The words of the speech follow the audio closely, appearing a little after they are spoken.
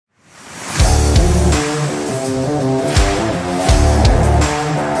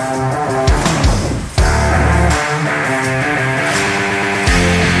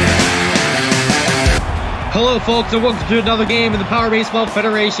folks, and welcome to another game in the Power Baseball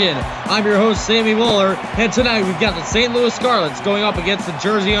Federation. I'm your host, Sammy Muller, and tonight we've got the St. Louis Scarlets going up against the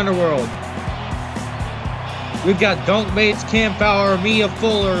Jersey Underworld. We've got Dunk Bates, Cam Fowler, Mia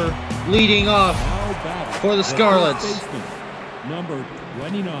Fuller leading off for the Scarlets. Number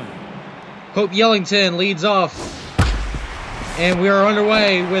 29. Hope Yellington leads off, and we are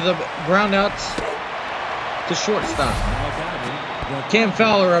underway with a ground out to shortstop. Cam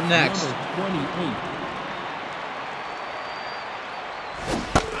Fowler up next.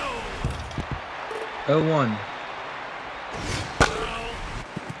 0-1.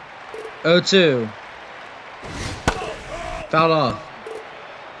 0-2. Fouled off.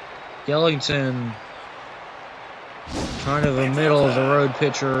 Yellington, kind of a middle of the road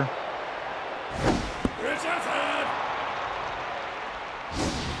pitcher.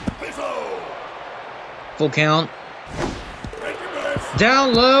 Full count.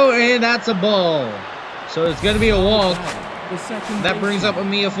 Down low, and that's a ball. So it's going to be a walk. That brings up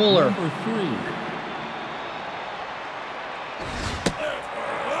Mia Fuller. Number 3.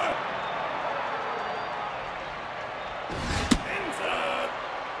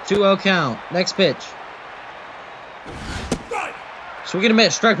 2-0 count. Next pitch. Swing and a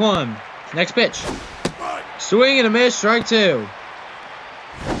miss. Strike one. Next pitch. Swing and a miss. Strike two.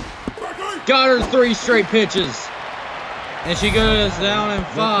 Got her 3 straight pitches. And she goes down in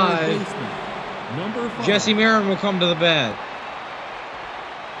 5. Number 5. Jesse Marin will come to the bat.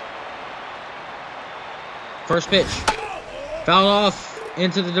 First pitch. Fouled off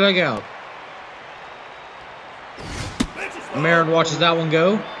into the dugout. Marin watches that one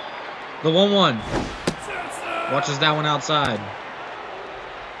go. The 1-1. Watches that one outside.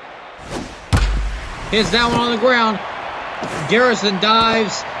 Hits that one on the ground. Garrison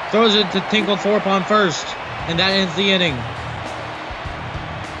dives. Throws it to Tinklethorpe on first. And that ends the inning.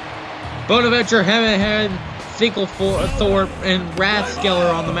 Bonaventure, Hemmenhead, Tinklethorpe, and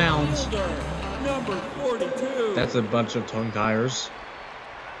Rathskeller on the mounds. Number 42. That's a bunch of tongue tires.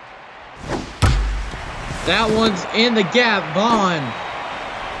 That one's in the gap. Vaughn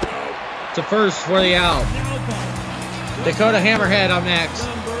to first for the out. Dakota Hammerhead up next.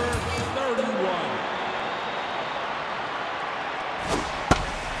 Number 31.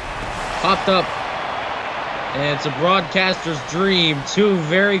 Popped up. And it's a broadcaster's dream. 2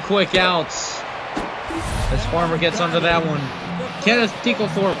 very quick outs. As Farmer gets under that one. Kenneth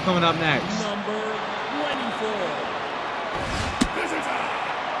Tinklethorpe coming up next. Number 24.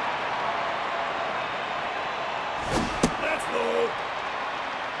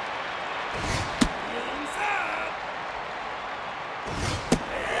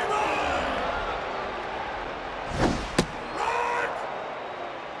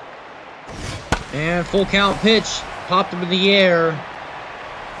 And full count pitch. Popped him in the air.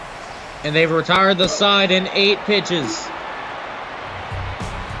 And they've retired the side in 8 pitches.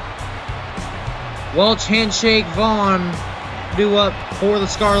 Welch, handshake, Vaughn due up for the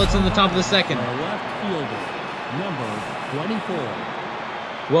Scarlets in the top of the second. Our left fielder, number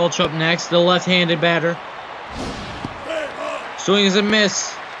 24. Welch up next, the left-handed batter. Swing is a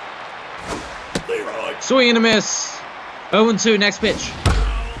miss. Swing and a miss. 0-2, next pitch.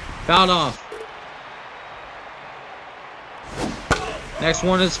 Fouled off. Next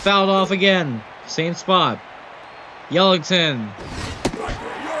one is fouled off again. Same spot. Yellington.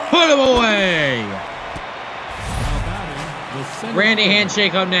 Put him away! Randy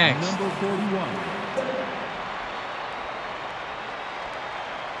handshake up next. Number 41.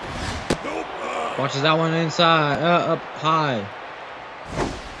 Watches that one inside. Up high.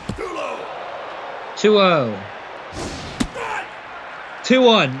 2-0.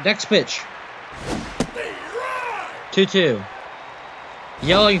 2-1. Next pitch. 2-2.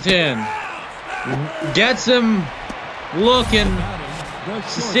 Yellington gets him looking.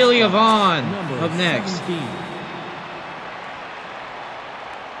 Cecilia Vaughn up next. 17.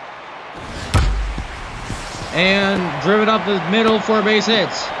 And driven up the middle for a base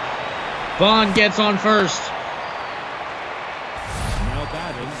hit. Vaughn gets on first. Now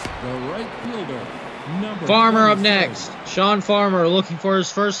batting the right fielder, number Farmer up 27. next. Sean Farmer looking for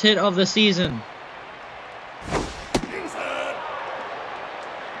his first hit of the season.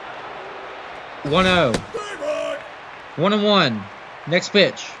 1-0. 1-1. Next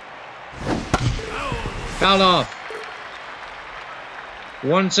pitch. Fouled off.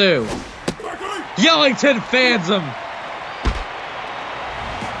 1-2. Yellington fans him.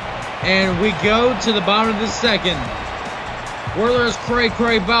 And we go to the bottom of the second. Werther's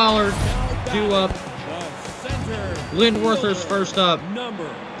Cray Ballard due up. Lynn Werther's first up.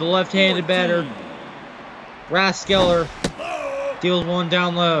 The left-handed batter. Rathskeller deals one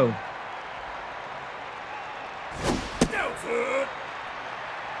down low.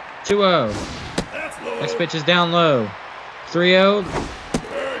 2-0. Next pitch is down low. 3-0.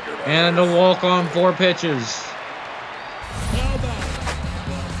 And a walk on 4 pitches.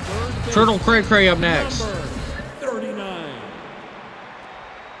 Turtle Cray Cray up next.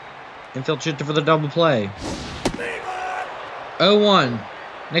 Infield shifter for the double play. 0-1.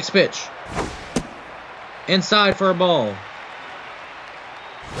 Next pitch. Inside for a ball.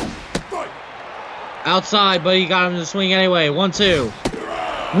 Outside, but he got him to swing anyway. 1-2.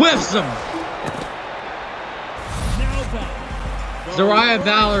 Whiffs him. Zariah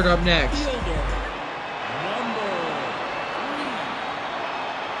Ballard up next.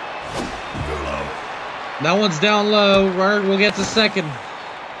 That one's down low. Runner will get to second.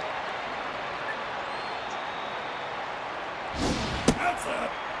 Outside.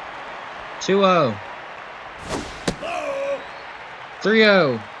 2-0.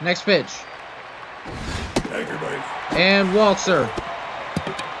 3-0. Next pitch. And walks her.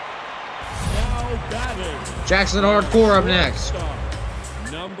 Jackson Hardcore up next.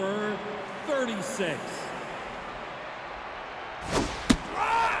 Number 36.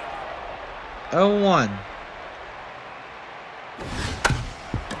 0-1.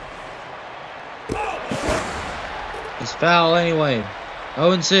 It's foul anyway.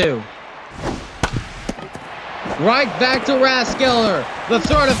 0-2. Right back to Rathskeller. The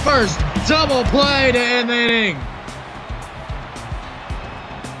throw to first. Double play to end the inning.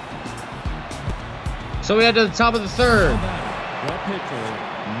 So we head to the top of the third.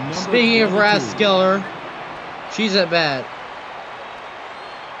 Speaking of Rathskeller, she's at bat.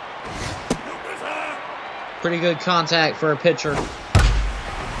 Pretty good contact for a pitcher.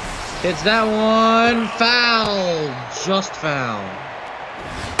 Hits that one. Foul. Just foul.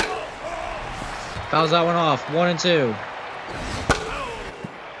 Fouls that one off. 1-2.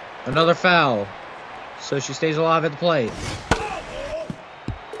 Another foul. So she stays alive at the plate.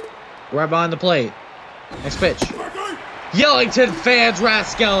 Right behind the plate. Next pitch. Yellington fans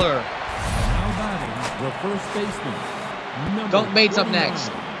Rathskeller. The first baseman. Dunk Bates up next.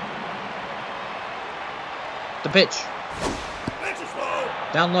 The pitch.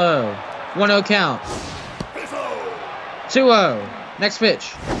 Down low. 1-0 count. 2-0. Next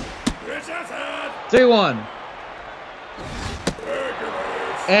pitch. 3-1.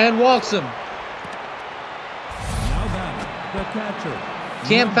 And walks him. The catcher.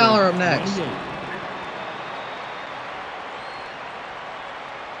 Cam Fowler up next. 28.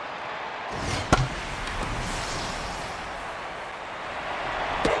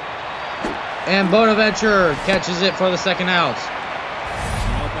 And Bonaventure catches it for the second out.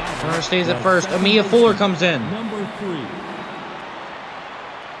 Runner stays at first. Amia Fuller comes in. Number 3.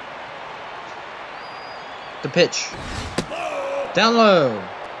 The pitch. Down low.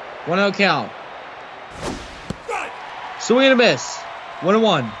 1-0 count. Swing and a miss.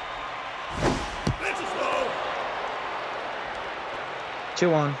 1-1.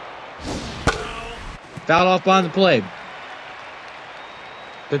 2-1. Fouled off behind the plate.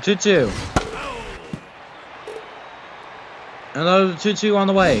 The 2-2. Another 2-2 on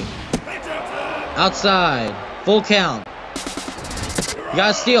the way. Outside. Full count. You got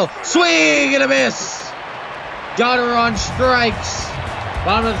a steal. Swing and a miss. Got her on strikes.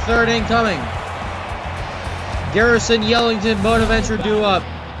 Bottom of the third incoming. Garrison, Yellington, Bonaventure due up.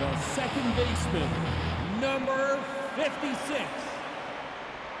 The second baseman, number 56.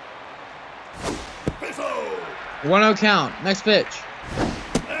 1-0 count. Next pitch.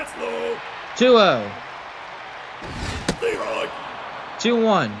 2-0.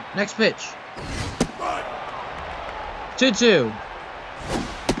 2-1. Next pitch. 2-2.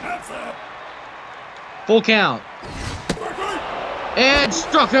 Full count. And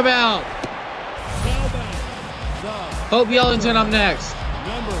struck him out. Hope Yellington up next.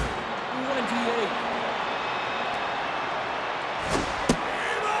 Number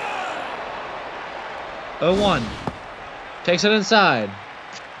 28. 0-1. Takes it inside.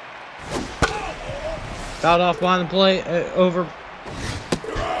 Fouled off behind the plate. Over.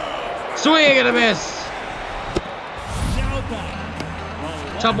 Swing and a miss.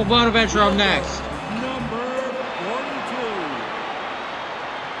 Temple Bonaventure up next. Number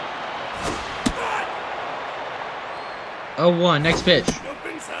 42. 0-1. Next pitch.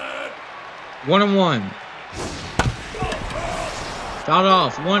 1-1. Fouled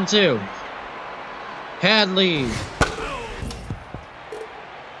off. 1-2. Hadley.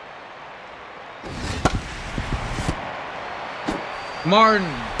 Martin.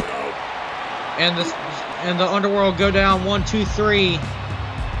 And the Underworld go down 1-2-3.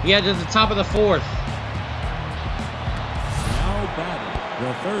 Yeah, to the top of the fourth. Now batting,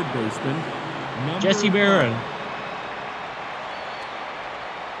 the third baseman, number Jesse Barron.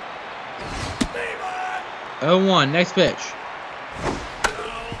 0-1. Next pitch.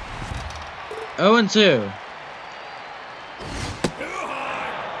 0-2.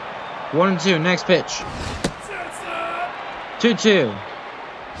 1-2. Next pitch. 2-2.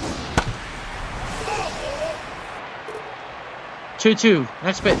 2-2.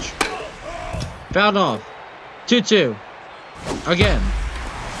 Next pitch. Fouled off. 2-2. Again.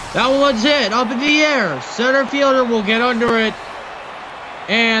 That one's hit up in the air. Center fielder will get under it.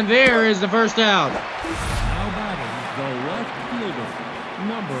 And there is the first out. Now batting the left fielder,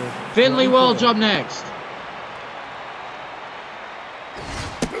 number Finley 24. Welch up next.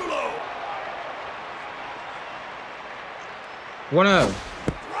 One 0.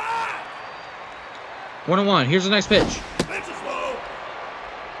 1-1. Here's the next pitch.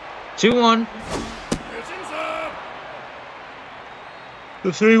 2-1. The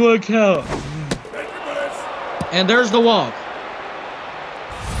 3-1 count. And there's the walk.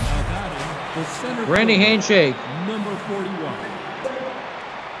 Now batting the center Randy fielder, handshake. number 41.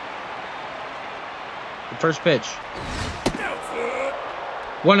 The first pitch.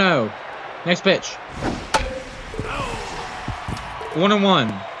 1-0. Next pitch.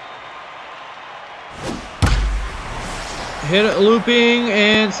 1-1. Hit it looping,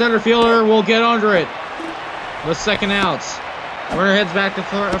 and center fielder will get under it. The second outs. Runner heads back to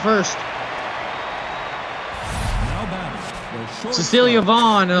first. Now batting the shortstop, Cecilia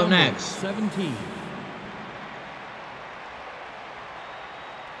Vaughn up number next. 17.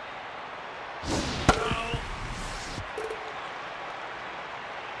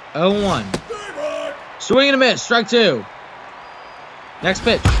 Oh, 1. Swing and a miss. Strike 2. Next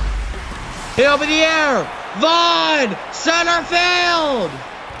pitch. Hit up in the air. Vaughn! Center field!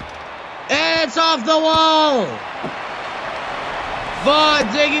 And it's off the wall!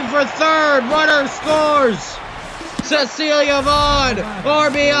 Vaughn digging for third. Runner scores! Cecilia Vaughn!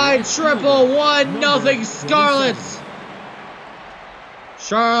 RBI triple. 1-0 Scarlets!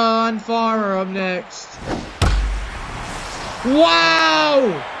 Sean Farmer up next.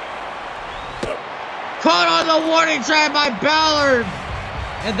 Wow! Caught on the warning track by Ballard!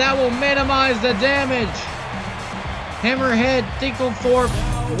 And that will minimize the damage. Hammerhead, Dinklethorpe,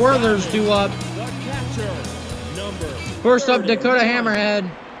 Werther's due up. The catcher, number First up, Dakota Hammerhead.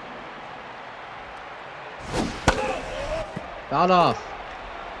 Fouled off.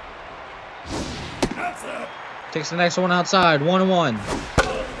 Takes the next one outside. 1-1.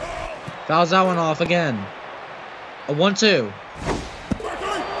 Fouls that one off again. A 1-2.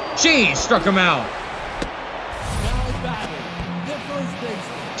 Jeez, struck him out. Now batting the first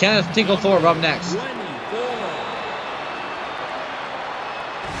baseman, Kenneth Dinklethorpe up next. 24.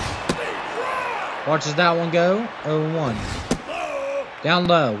 Watches that one go. 0-1. Down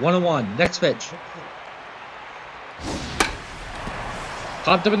low. 1-1. Next pitch.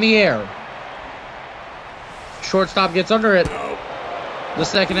 Popped up in the air. Shortstop gets under it. The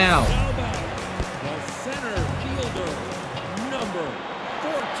second out. Now batting the center fielder, number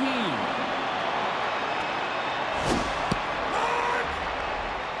 14.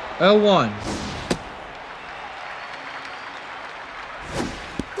 0-1.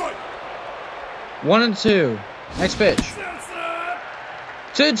 1-2. Next pitch.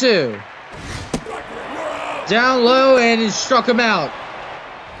 2-2. Down low, and he struck him out.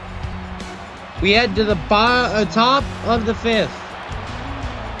 We head to the top of the 5th.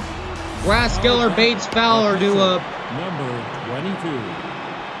 Raskiller, Bates, Fowler due up. Number 22.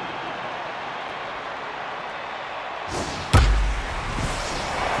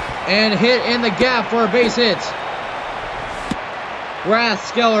 And hit in the gap for a base hit.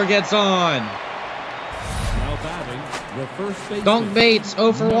 Raskiller gets on. Now batting the first baseman, Dunk Bates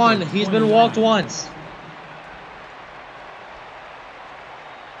 0 for 1. He's been walked once.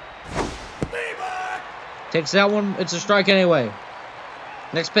 Takes that one. It's a strike anyway.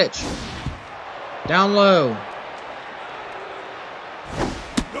 Next pitch. Down low.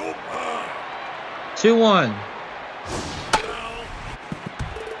 2-1.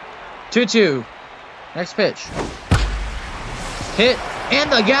 2-2. Next pitch. Hit in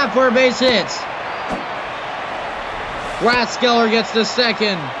the gap for a base hit. Raskiller gets the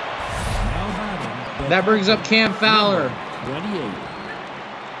second. Now batting the That brings up Cam Fowler. 28.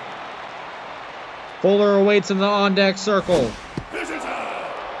 Fuller awaits in the on-deck circle.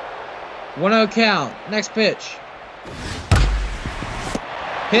 1-0 count. Next pitch.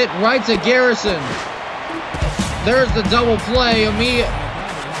 Hit right to Garrison. There's the double play. The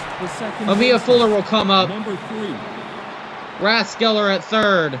second Amia baseman, Fuller will come up. number 3. Raskiller at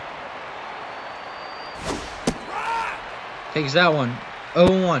third. Takes that one.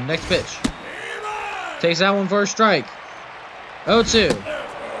 0-1. Next pitch. Takes that one for a strike. 0-2.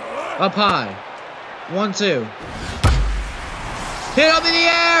 Up high. 1-2. Hit up in the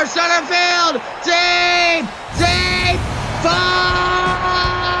air, center field, deep, deep, far!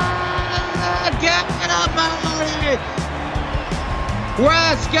 Get up, Marty!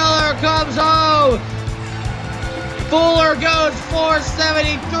 Rathskeller comes home. Fuller goes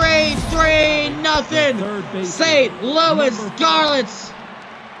 473, 3-0. St. Louis Scarlets.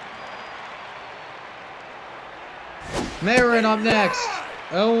 Marin up next.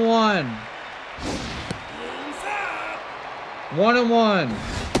 0-1. 1-1.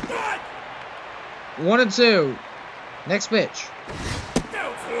 1-2. Next pitch.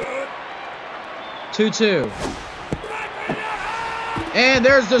 2-2. And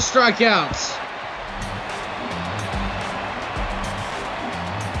there's the strikeouts.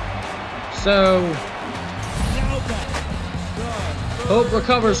 So Hope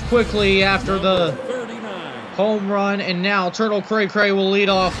recovers quickly after the home run, and now Turtle Cray Cray will lead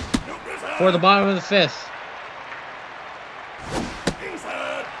off for the bottom of the 5th.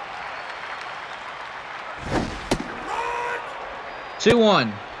 Inside.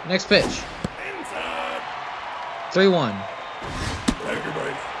 2-1. Next pitch. 3-1.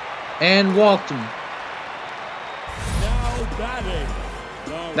 And walked him.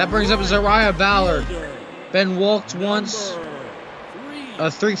 That brings up Zariah Ballard. Been walked once. A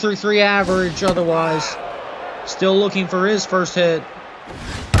 .333 average otherwise. Still looking for his first hit.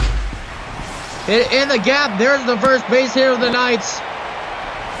 Hit in the gap. There's the first base hit of the Knights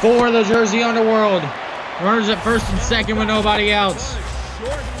for the Jersey Underworld. Runners at first and second with nobody else.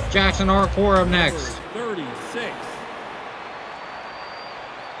 Jackson Harcourt up next. 36.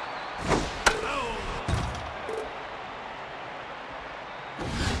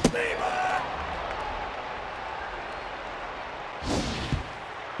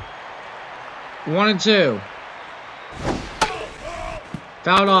 One and 2.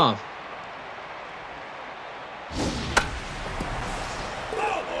 Fouled off.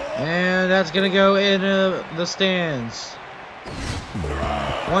 And that's going to go into the stands.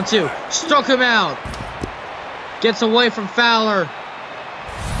 1-2. Struck him out. Gets away from Fowler.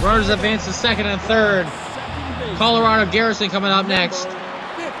 Runners advance to second and third. Colorado Garrison coming up next.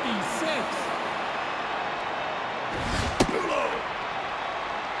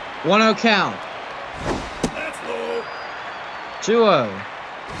 1-0 count. 2-0.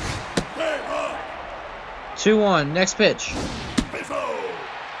 2-1. Next pitch.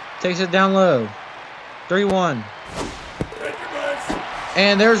 Takes it down low. 3-1.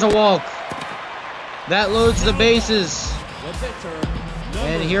 And there's a walk. That loads the bases.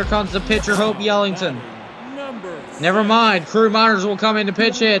 And here comes the pitcher, Hope Yellington. Never mind. Crew monitors will come in to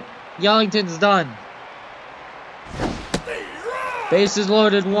pitch hit. Yellington's done. Bases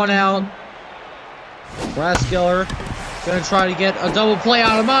loaded, 1 out. Rathskeller gonna try to get a double play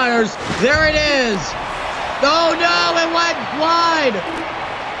out of Myers. There it is. Oh no, it went wide.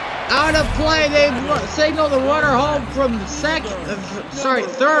 Out of play. They signaled the runner home from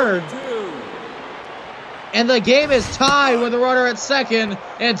third. And the game is tied with the runner at second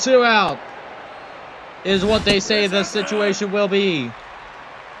and 2 out. Is what they say the situation will be.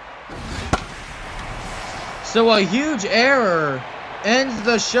 So a huge error ends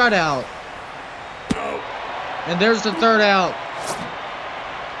the shutout. And there's the 3rd out.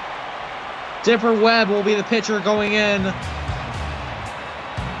 Dipper Webb will be the pitcher going in.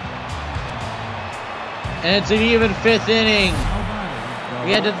 And it's an even 5th inning.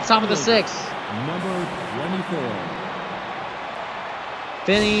 We head to the top of the 6th. Number 24.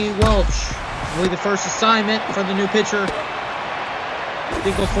 Finney Welch will be the first assignment for the new pitcher.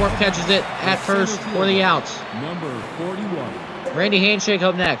 Dinklethorpe catches it at first for the outs. Number 41. Randy Handshake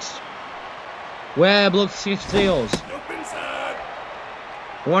up next. Webb looks, he steals.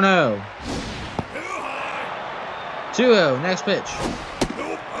 1-0. 2-0. Next pitch.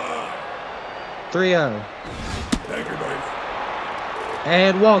 3-0.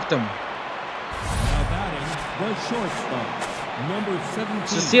 And walked him. Now batting the shortstop. Number 17.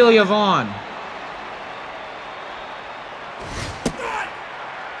 Cecilia Vaughn.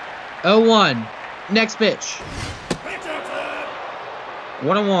 0-1. Next pitch.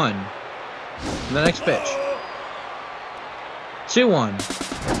 1-1. The next pitch. 2-1.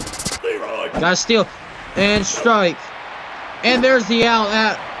 Got a steal. And strike. And there's the out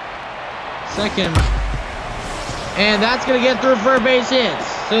at second. And that's going to get through for base hits.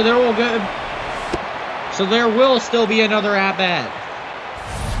 So there will still be another at-bat.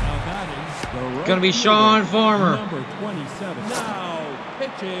 Going to be Sean Farmer. Number 27. Now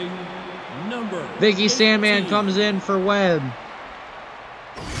pitching number Vicky Sandman comes in for Webb.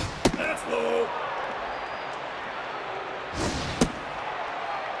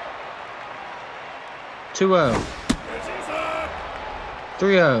 2-0.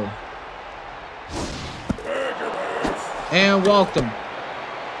 3-0. And walked him. Now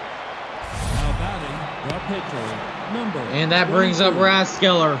batting the pitcher, number And that brings up 22.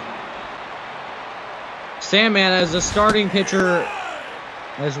 Rathskeller. Sandman as a starting pitcher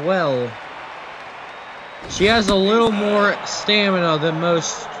as well. She has a little more stamina than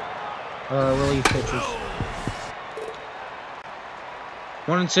most relief pitchers.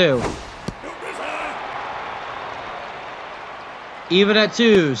 1-2. Even at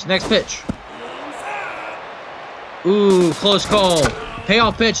 2s. Next pitch. Ooh, close call.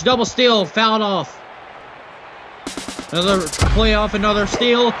 Payoff pitch, double steal, fouled off. Another play off, another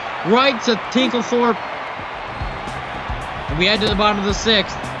steal. Right to Tinklethorpe. And we head to the bottom of the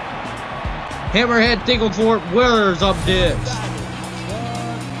 6th. Hammerhead, Tinklethorpe, Withers up next.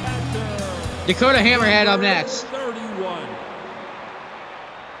 Dakota Hammerhead up next. 31.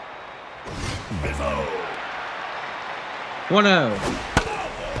 1-0.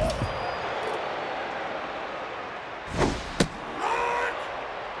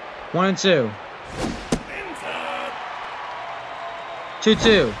 One and 2.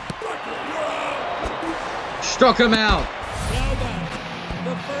 2-2. Struck him out. Now back,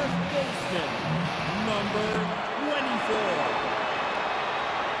 the first baseman, number 24.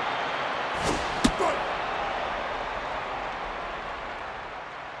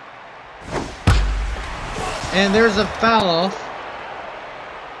 And there's a foul off.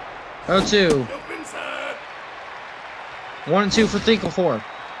 0-2. 1-2 for Tinklethorpe.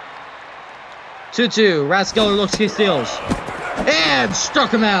 2-2. Rathskeller looks, he steals. And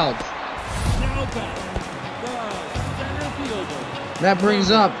struck him out. Now back, the center fielder, That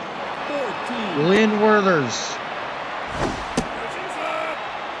brings up 14. Lynn Werthers.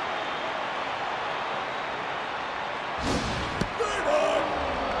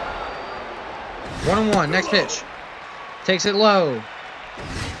 One and 1. Next pitch. Takes it low.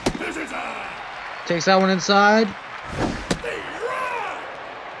 Takes that one inside.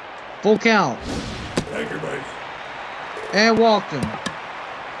 Full count. And walked him. Now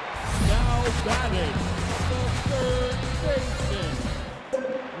batting, the third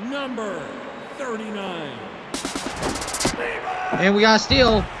baseman, number 39. And we got a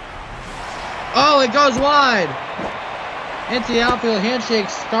steal. Oh, it goes wide. Into the outfield. Handshake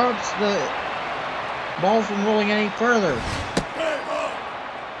stops the ball from rolling any further.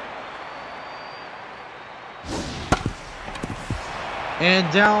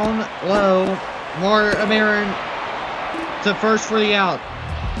 And down low, Marin to first for the out.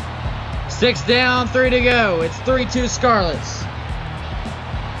 6 down, 3 to go. It's 3-2 Scarlets.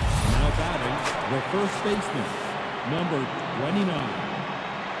 Now batting, the first baseman, number 29.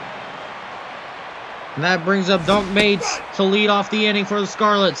 And that brings up Dunk Bates to lead off the inning for the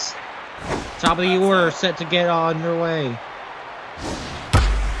Scarlets. Top of the order, set to get on their way.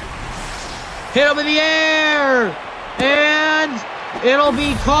 Hit him in the air! And it'll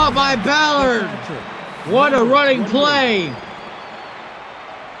be caught by Ballard. What a running play.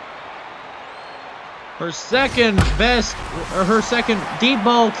 Her second best, or her second deep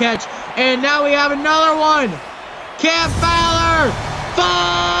ball catch. And now we have another one. Camp Ballard.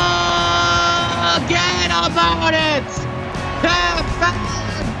 Forget about it. Camp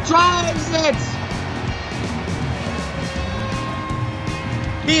Ballard drives it.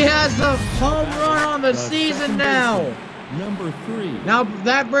 He has a home run on the season now. Number 3. Now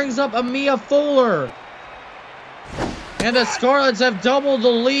that brings up Amia Fuller. And the Scarlets have doubled the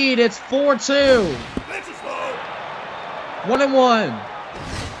lead. It's 4-2. 1-1.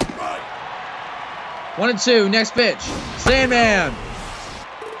 1-2. Next pitch. Sandman.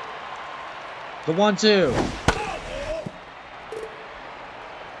 The 1-2.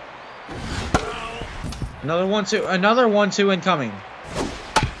 Another 1-2. Another 1-2 incoming.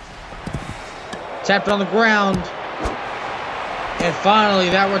 Tapped on the ground. And finally,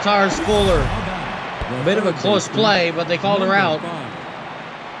 that retires Fuller. A bit of a close play, but they called her out.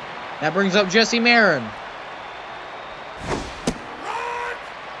 That brings up Jesse Marin.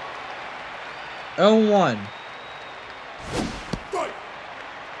 0-1.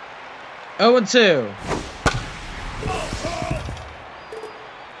 0-2.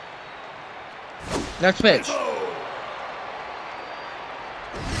 Next pitch.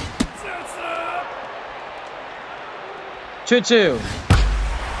 Two.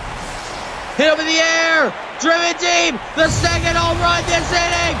 Hit him in the air. Driven deep. The second home run this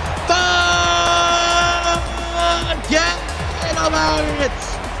inning. Forget about it.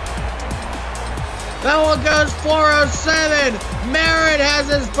 That one goes 407. Merritt has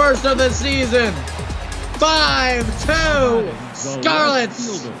his first of the season. 5-2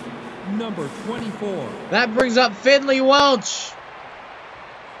 Scarlets. number 24. That brings up Finley Welch.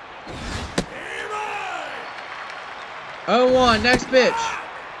 0-1, next pitch.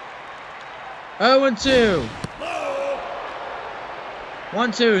 0-2.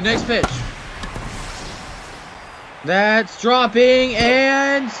 1-2, next pitch. That's dropping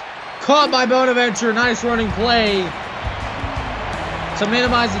and caught by Bonaventure. Nice running play to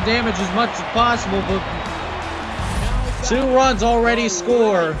minimize the damage as much as possible, but 2 runs already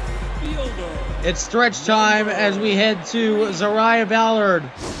score. It's stretch time as we head to Zariah Ballard.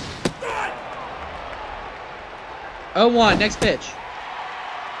 0-1, next pitch.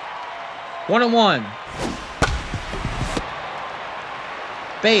 1-1.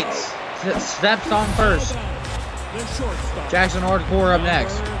 Bates steps on first. Jackson Hardcore up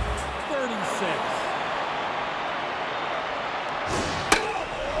next. 36.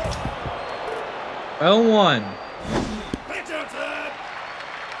 0-1.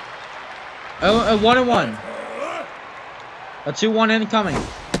 1-1. A 2-1 incoming.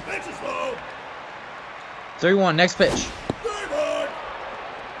 3-1, next pitch.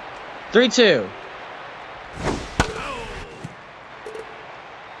 3-2.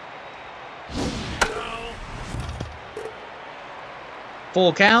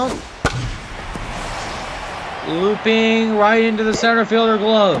 Full count. Looping right into the center fielder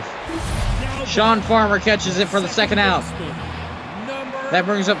glove. Sean Farmer catches it for the second out. That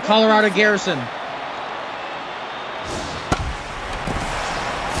brings up Colorado Garrison.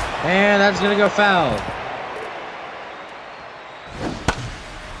 And that's going to go foul.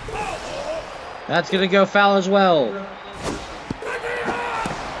 That's going to go foul as well.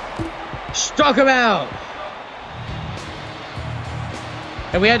 Struck him out.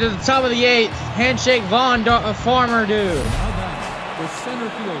 And we head to the top of the 8th. Handshake Vaughn Farmer dude. The center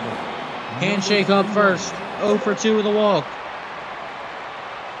fielder. Handshake up first. 0 for 2 with a walk.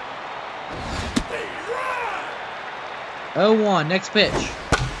 Oh, 1, next pitch.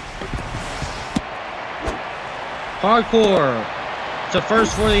 Hardcore to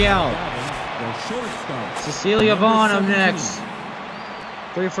first for the out. Cecilia Vaughn up next.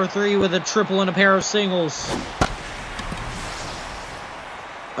 3 for 3 with a triple and a pair of singles.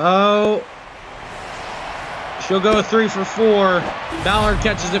 Oh. She'll go 3 for 4. Ballard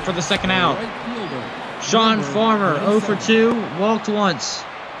catches it for the second out. Sean Farmer 0 for 2. Walked once.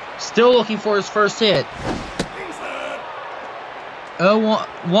 Still looking for his first hit.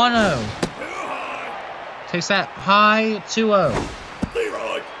 1-0. Takes that high. 2-0.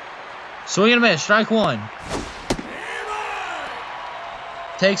 Swing and a miss. Strike 1.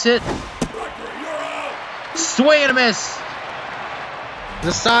 Takes it. Swing and a miss.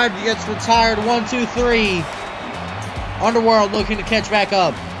 The side gets retired. 1-2-3. Underworld looking to catch back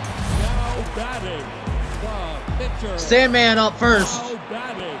up. Now batting, the pitcher. Sandman up first. Now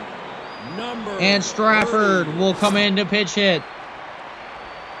batting, number And Strafford 30. will come in to pitch hit.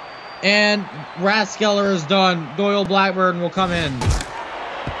 And Rathskeller is done. Doyle Blackburn will come in.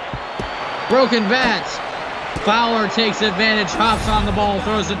 Broken bat. Fowler takes advantage, hops on the ball,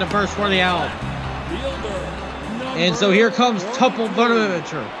 throws it to first for the out. And so here comes Tupple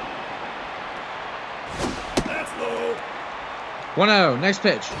Bonaventure. 1-0, next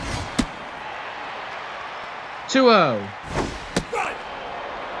pitch. 2-0.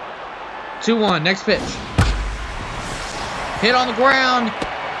 2-1, next pitch. Hit on the ground.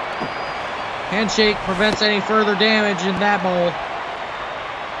 Handshake prevents any further damage in that ball.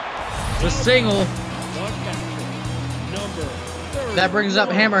 The single. That brings up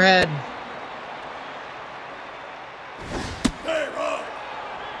Hammerhead.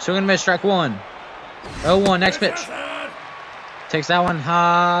 Swing and miss, strike 1. 0-1, next pitch. Takes that one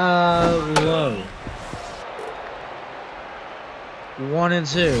high, low.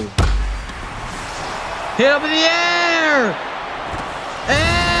 1-2. Hit up in the air!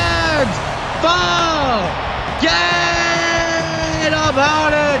 And fall! Get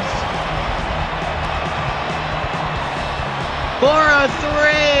about it! For a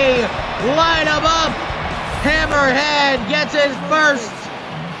 3! Light him up! Hammerhead gets his first!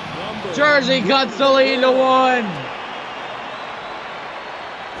 Jersey cuts the lead to 1.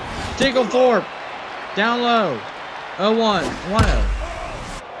 Tinglethorpe down low. 0-1. 1-0.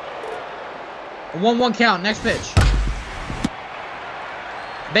 A 1-1 count. Next pitch.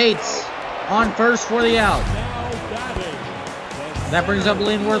 Bates on first for the out. That brings up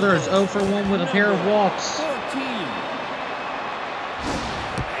Lynn Werthers 0 for 1 with a pair of walks.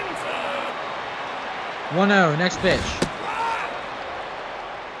 1-0. Next pitch.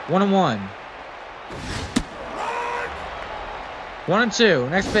 1-1. 1-2.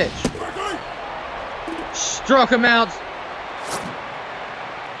 Next pitch. Struck him out.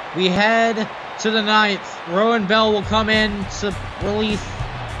 We head to the 9th. Rowan Bell will come in to relief.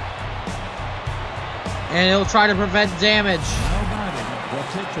 And he'll try to prevent damage. Now batting, the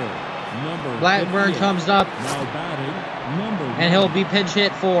pitcher, number Blackburn 58. comes up. Now batting, number And he'll 1. be pinch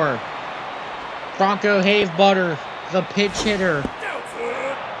hit for Bronco Havebutter, the pitch hitter.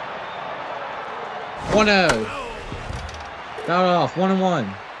 1-0. Got off. 1-1.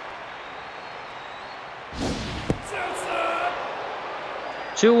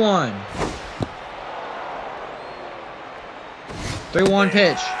 Two 1. 3-1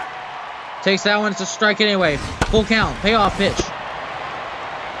 pitch. Takes that one. It's a strike anyway. Full count. Payoff pitch.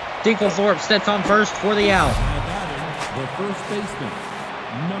 Dinklethorpe steps on first for the out. Now batting, the first baseman,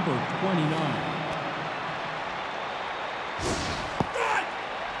 number 29.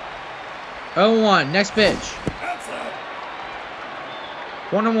 0-1. Next pitch.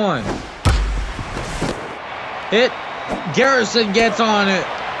 1-1. Hit. Garrison gets on it.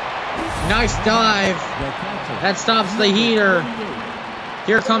 Nice dive. The catcher, That stops the heater. 38.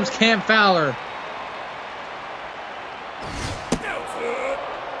 Here comes Cam Fowler.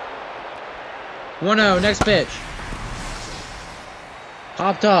 One 0. Next pitch.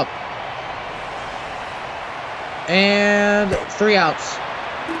 Popped up. And 3 outs.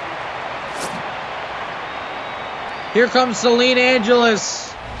 Here comes Celine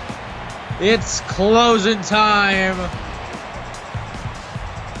Angeles. It's closing time.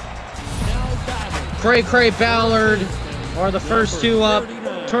 Cray Cray Ballard are the first 2 up.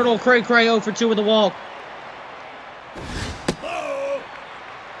 Turtle Cray Cray 0 for 2 with a walk.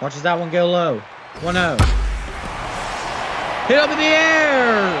 Watches that one go low. 1-0. Hit up in the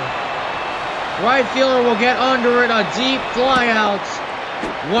air. Right fielder will get under it. A deep fly out.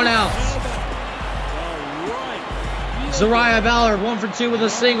 1 out. Zariah Ballard 1 for 2 with a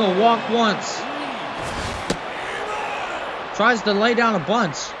single. Walked once. Tries to lay down a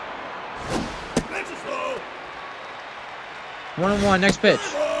bunt. 1-1. Next pitch.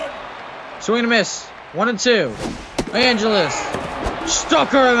 Swing and a miss. 1-2. Angeles.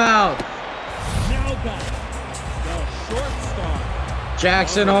 Stucker him out.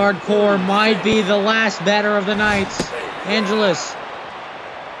 Jackson Hardcore might be the last batter of the night. Angeles.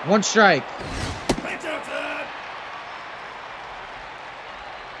 1 strike.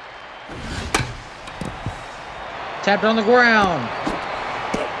 Tapped on the ground.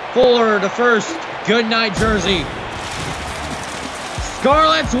 Fuller to first. Good night, Jersey.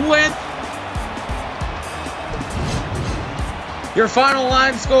 Scarlets win. Your final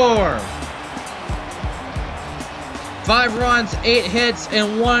line score. 5 runs, 8 hits,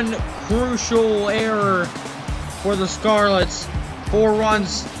 and 1 crucial error for the Scarlets. 4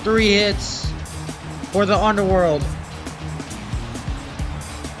 runs, 3 hits for the Underworld.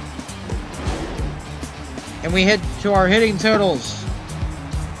 And we head to our hitting totals.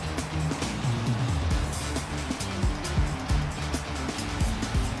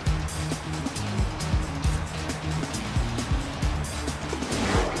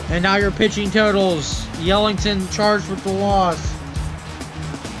 And now your pitching totals. Yellington charged with the loss.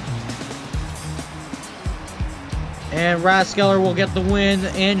 And Raskeller will get the win.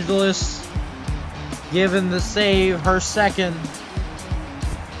 Angeles given the save, her second.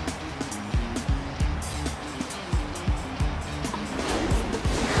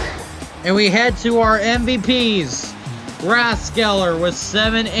 And we head to our MVPs. Raskeller with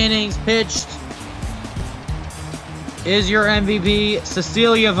 7 innings pitched is your MVP.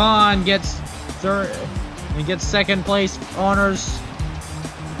 Cecilia Vaughn gets third and gets second place honors.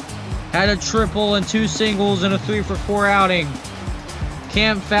 Had a triple and 2 singles and a 3-for-4 outing.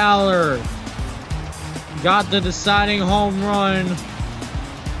 Cam Fowler got the deciding home run,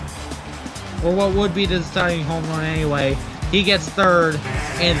 or what would be the deciding home run anyway. He gets third,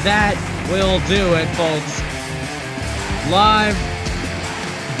 and that will do it, folks. Live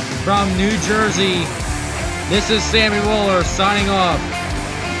from New Jersey, this is Sammy Wooler signing off.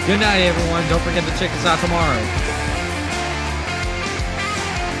 Good night, everyone. Don't forget to check us out tomorrow.